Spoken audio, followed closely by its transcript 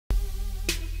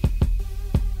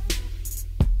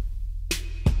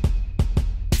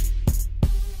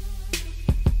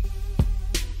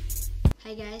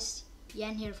Hi guys,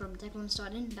 Yan here from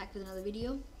Rs251, back with another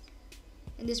video.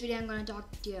 In this video I'm going to talk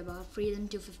to you about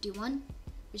Rs251,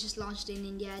 which is launched in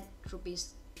India at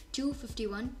Rs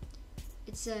 251.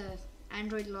 It's a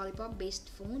Android lollipop based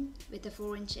phone with a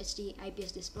 4-inch HD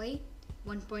IPS display,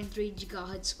 1.3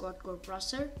 GHz quad-core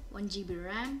processor, 1 GB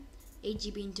RAM, 8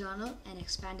 GB internal and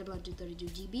expandable up to 32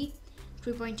 GB,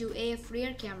 3.2 AF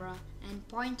rear camera and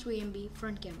 0.3 MB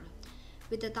front camera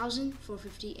with a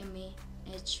 1450 mAh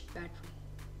battery.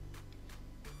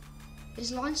 It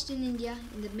is launched in India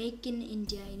in the Make in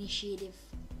India initiative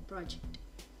project.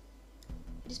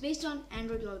 It is based on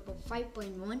Android Lollipop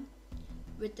 5.1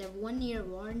 with a 1-year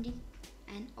warranty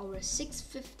and over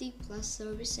 650 plus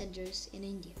service centers in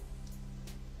India.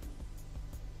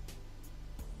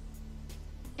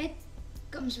 It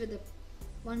comes with a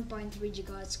 1.3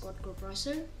 GHz quad-core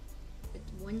processor with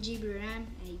 1 GB RAM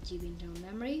and 8 GB internal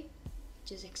memory,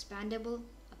 which is expandable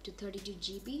up to 32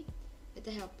 GB with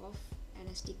the help of an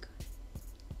SD card.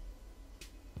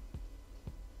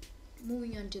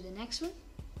 Moving on to the next one,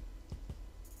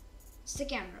 it's the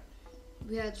camera.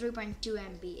 We have 3.2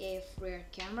 MP AF rear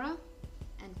camera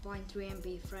and 0.3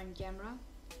 MP front camera,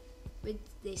 which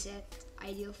they said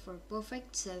ideal for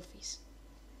perfect selfies.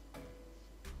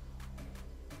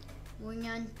 Moving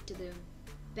on to the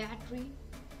battery,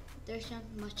 there's not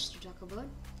much to talk about.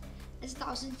 It's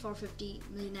 1450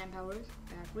 mAh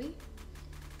battery,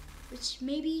 which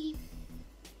may be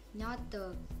not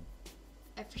the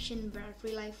efficient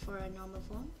battery life for a normal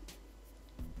phone.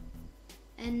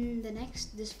 And the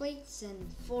next display is an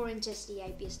 4-inch HD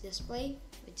IPS display,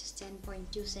 which is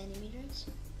 10.2 centimeters.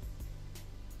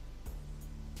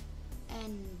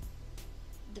 And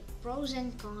the pros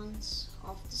and cons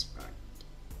of this product.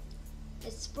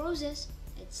 Its pros is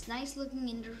its nice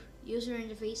looking user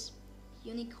interface,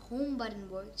 unique home button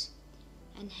works,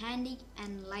 and handy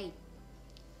and light.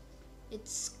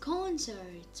 Its cons are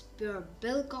its poor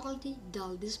build quality,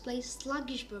 dull display,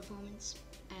 sluggish performance,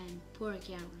 and poor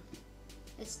camera.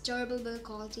 Its terrible build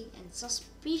quality and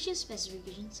suspicious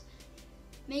specifications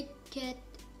make it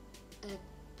a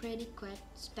pretty quick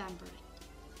spam product.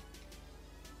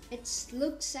 Its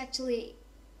looks actually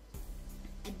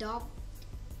adopt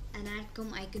an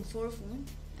Adcom Icon 4 phone.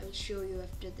 I will show you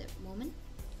after the moment.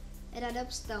 It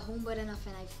adopts the home button of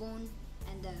an iPhone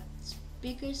and the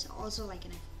speakers also like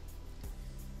an iPhone.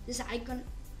 This Adcom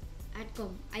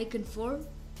Icon 4,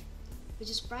 which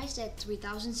is priced at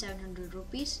 3,700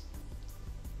 rupees,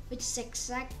 which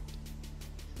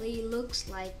exactly looks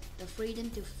like the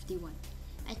Rs251.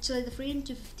 Actually, the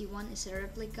Rs251 is a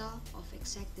replica of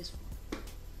exact this phone.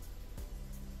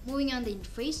 Moving on the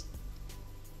interface,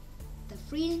 the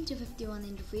Rs251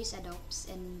 interface adopts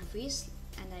an interface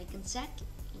and icon set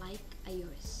like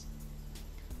iOS,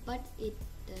 but it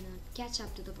does not catch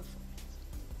up to the performance.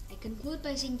 I conclude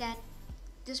by saying that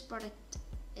this product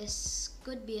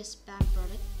could be a spam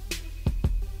product.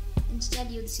 Instead,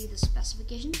 you'll see the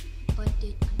specification, but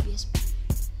it could be a spam.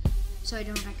 So I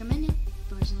don't recommend it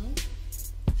personally.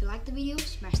 If you like the video,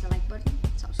 smash the like button,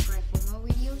 subscribe for more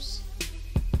videos.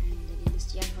 And again, this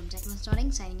is Jan from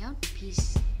Rs251 signing out.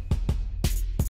 Peace.